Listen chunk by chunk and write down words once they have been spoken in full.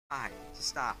Alright, just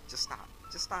stop, just stop,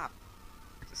 just stop,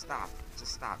 just stop,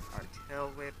 just stop. Alright,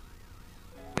 tail whip.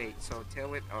 Wait, so tail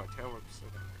whip, oh, tail whip still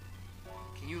gonna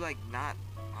work. Can you like not,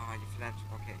 oh, you flat,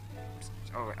 okay.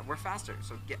 Oh, we're faster,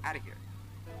 so get out of here.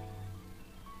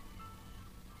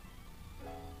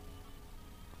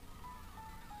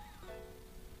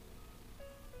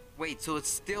 Wait, so it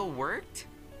still worked?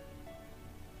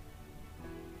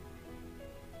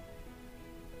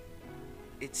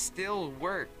 It still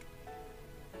worked.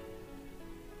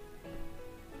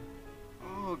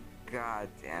 Oh, god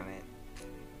damn it.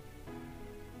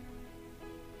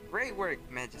 Great work,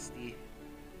 Majesty.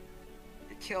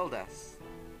 It killed us.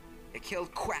 It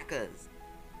killed Quackers.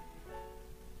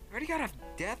 Already got a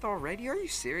death already? Are you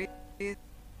serious?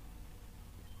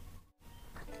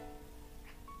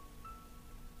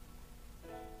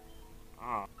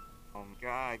 Oh, oh my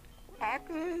god.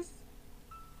 Quackers?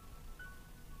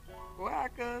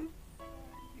 Quackers?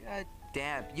 You had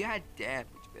dab,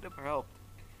 which could have helped.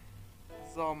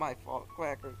 It's all my fault,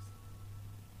 Quackers.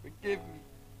 Forgive me.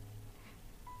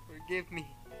 Forgive me.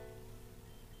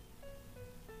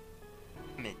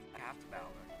 I have to battle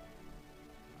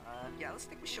her. Yeah, let's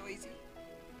stick with Shoizi.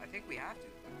 I think we have to.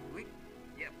 We?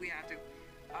 Yep, we have to.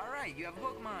 Alright, you have a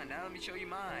Pokemon. Now let me show you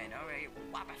mine. Alright,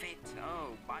 Wobbuffet.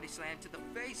 Oh, body slam to the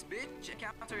face, bitch.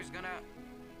 Counter's gonna...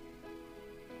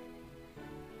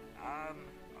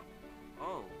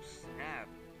 Oh, snap.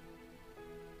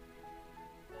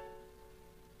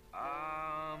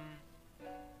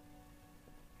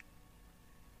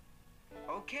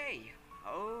 Okay.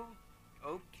 Oh,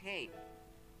 okay.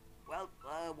 Well,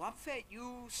 Wobbuffet,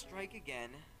 you strike again.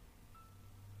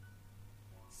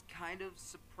 It's kind of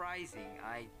surprising.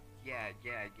 Yeah.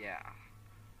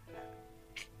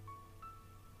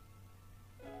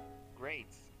 Great.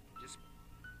 Just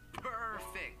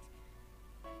perfect.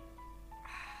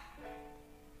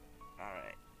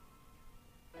 Alright.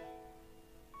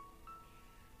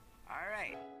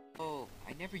 Alright. Oh,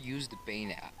 I never used the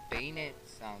Bayonet. Bayonet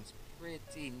sounds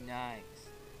pretty nice.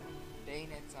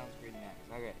 Bayonet sounds pretty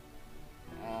nice. Okay.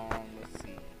 Let's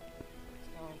see. Let's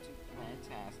go into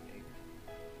Fantastic.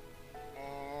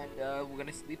 And, we're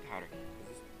gonna Sleep Powder. Because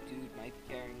this dude might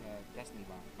be carrying a Destiny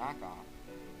Bomb. Knockoff.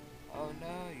 Oh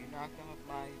no, you knocked off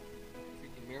my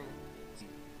freaking mirror. See,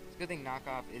 it's a good thing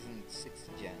Knockoff isn't 6th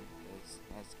gen. Because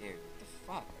that's scary. What the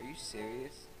fuck? Are you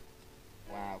serious?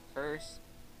 Wow. Curse.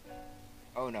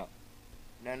 Oh no.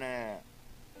 No.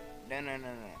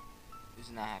 This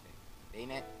is not happening.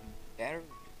 Bayonet, better.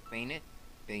 Bayonet.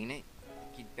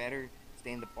 You better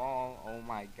stay in the ball. Oh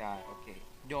my god. Okay.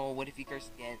 No, what if he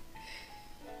cursed again?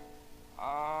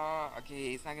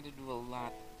 Okay, it's not gonna do a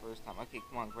lot the first time. Okay,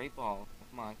 come on, great ball.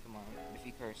 Come on. What if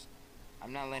he cursed?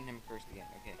 I'm not letting him curse again.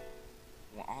 Okay.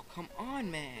 Well, oh, come on,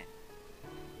 man.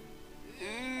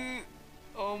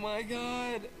 Oh my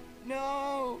god.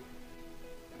 No.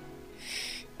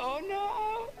 Oh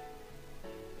no.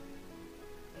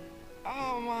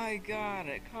 Oh my god,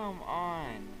 come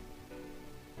on.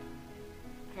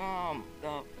 Come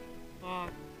the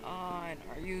fuck on.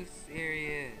 Are you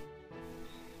serious?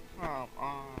 Come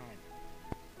on.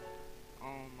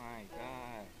 Oh my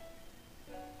god.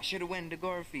 I should have went to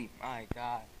Gorfy. My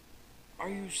god. Are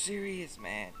you serious,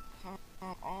 man?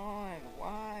 Come on.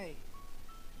 Why?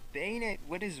 Bayonet,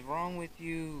 what is wrong with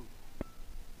you?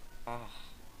 Ugh.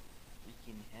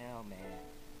 Freaking hell, man.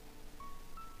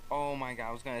 Oh my god,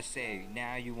 I was gonna say,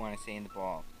 now you want to stay in the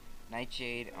ball.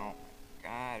 Nightshade, oh my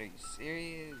god, are you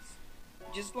serious?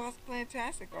 You just lost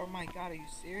Plantastic, oh my god, are you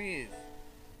serious?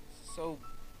 So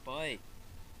butt.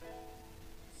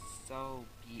 So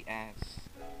BS.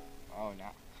 Oh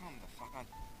no, come the fuck on.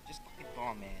 Just fucking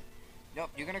ball, man.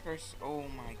 Nope, you're gonna curse. Oh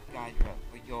my god, you're up.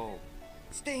 Yo.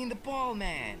 Stay in the ball,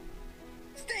 man.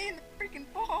 Stay in the freaking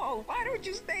ball. Why don't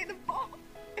you stay in the ball?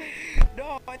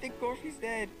 No, I think Gorfy's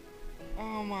dead.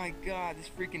 Oh my god, this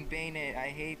freaking Bayonet. I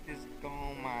hate this.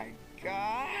 Oh my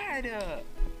god.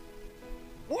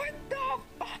 What the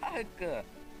fuck?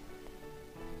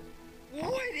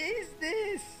 What is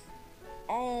this?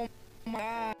 Oh my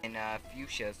god. And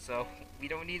Fuchsia, so we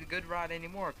don't need a good rod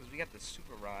anymore because we got the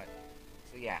super rod.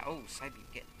 So yeah, oh,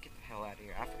 Psybeam, get the hell out of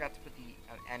here. I forgot to put the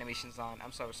animations on.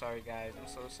 I'm so sorry, guys. I'm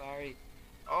so sorry.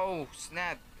 Oh,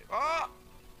 snap. Oh!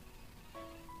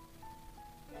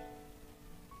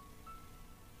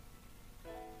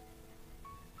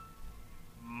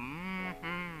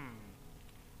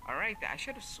 Alright, I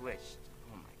should have switched.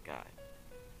 Oh my god.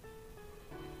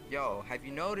 Yo, have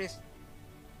you noticed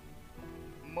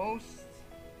most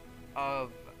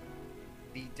of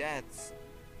the deaths,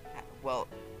 well,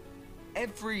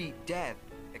 every death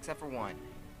except for one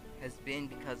has been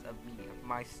because of me, of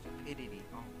my stupidity.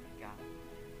 Oh my god.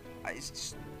 it's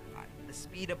just the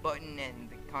speed up button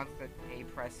and the constant A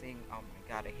pressing. Oh my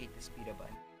god, I hate the speed up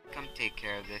button. Come take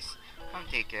care of this. Come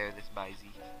take care of this,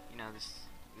 Bizy. You know, this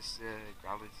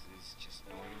Growlithe is just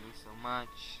annoying me so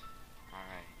much.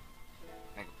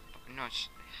 Alright. No,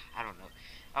 I don't know.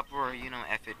 Uproar, you know,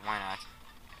 F it, why not?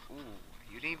 Ooh,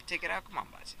 you didn't even take it out? Come on,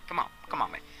 Bizy. Come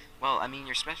on, man. Well, I mean,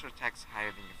 your special attack's higher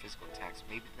than your physical attacks.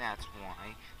 Maybe that's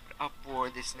why. But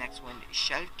Uproar, this next one,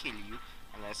 shall kill you.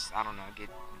 Unless, I don't know, get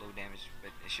low damage,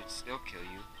 but it should still kill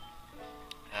you.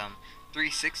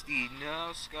 360,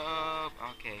 no scope.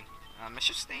 Okay. I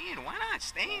should stay in. Why not?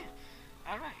 Stay in.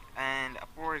 Alright. And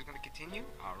Uproar is going to continue.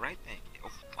 Alright, then.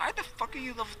 Oh, why the fuck are you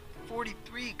level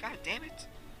 43? God damn it.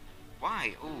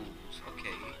 Why? Oh,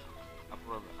 okay.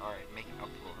 Uproar. Alright, make it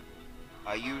Uproar.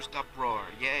 I used Uproar.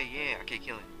 Yeah. Okay,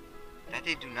 kill it. That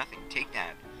didn't do nothing. Take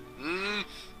that.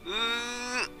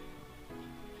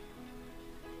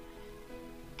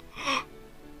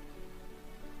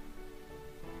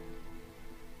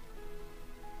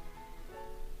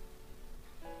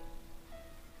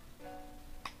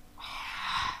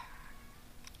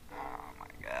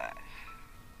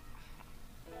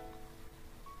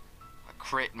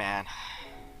 Crit, man.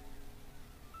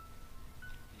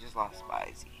 You just lost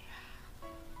Bizy.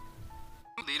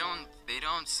 They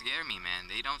don't scare me, man.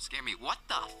 They don't scare me. What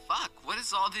the fuck? What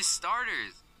is all these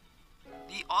starters?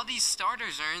 All these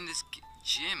starters are in this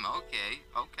gym. Okay.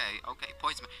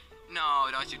 Poison. No,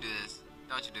 don't you do this.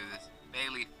 Don't you do this.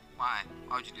 Bailey, why?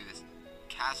 Why would you do this?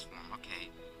 Cast form, okay.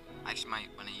 I actually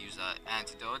might want to use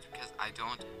antidote because I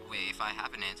don't. Wait, if I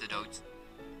have an antidote.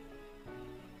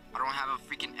 I don't have a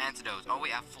freaking antidote. Oh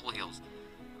wait, I have full heals.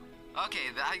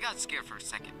 Okay, I got scared for a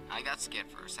second.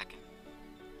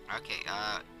 Okay,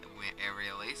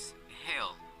 Aerial Ace.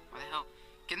 Hail. What the hell?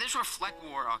 Can this reflect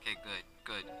war? Okay,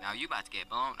 good. Now you about to get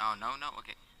blown. Oh, no,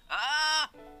 okay. Ah!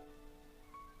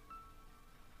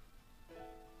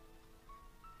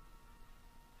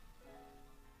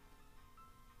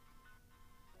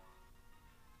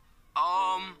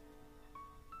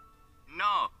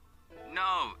 No.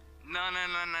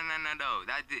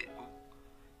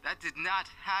 That did not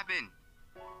happen.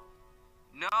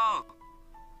 No.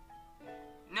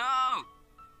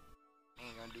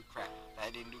 Ain't gonna do crap.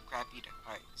 That didn't do crap either.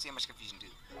 Alright, see how much confusion do.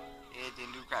 It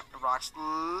didn't do crap. Rocks.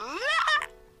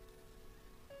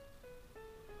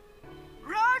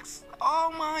 Rocks!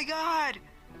 Oh my god!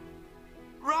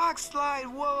 Rock slide!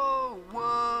 Whoa!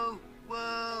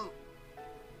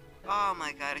 Oh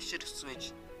my god, I should have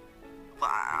switched.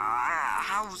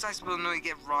 How was I supposed to know to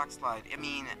get rock slide? I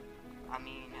mean,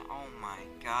 oh my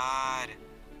god.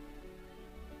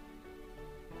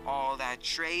 All that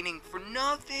training for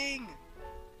nothing!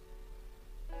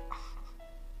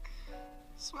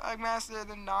 Swagmaster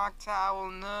the Knock Towel,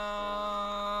 no!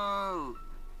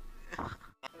 I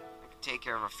can take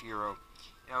care of a Furo.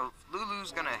 You know,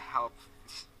 Lulu's gonna help.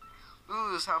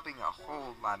 Lulu's helping a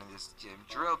whole lot in this gym.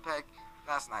 Drill Peck,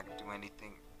 that's not gonna do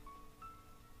anything.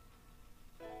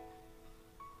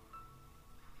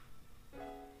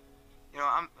 You know,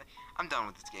 I'm done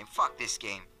with this game. Fuck this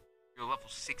game. You're level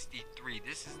 63.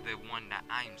 This is the one that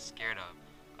I'm scared of.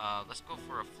 Let's go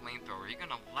for a flamethrower. You're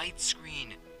gonna light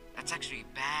screen. That's actually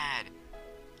bad.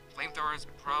 Flamethrower is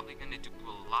probably gonna do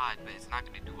a lot, but it's not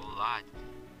gonna do a lot.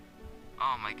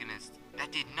 Oh my goodness,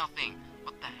 that did nothing.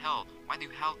 What the hell? Why the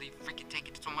hell do you freaking take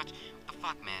it so much? What the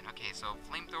fuck, man? Okay, so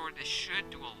flamethrower, this should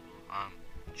do a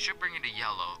should bring it to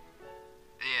yellow.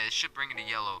 Yeah, it should bring it to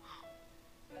yellow.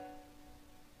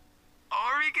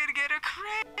 Or we could get a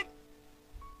crit.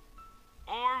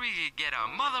 Or we could get a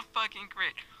motherfucking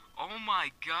crit. Oh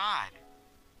my god.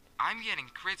 I'm getting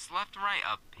crits left and right.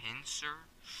 A pincer.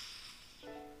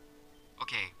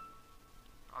 Okay.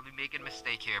 Probably making a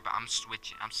mistake here, but I'm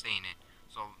switching. I'm staying in.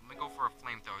 So let me go for a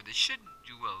flamethrower. This should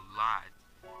do a lot.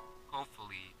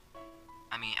 Hopefully.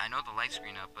 I mean, I know the light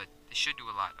screen up, but this should do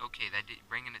a lot. Okay, that did,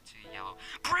 bringing it to yellow.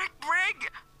 Brick!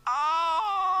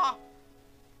 Oh!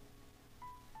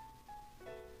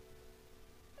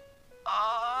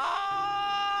 Oh!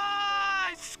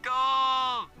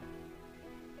 Skull!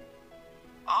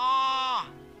 Oh!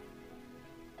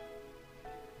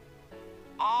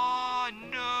 Oh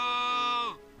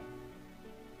no!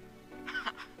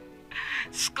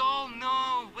 Skull!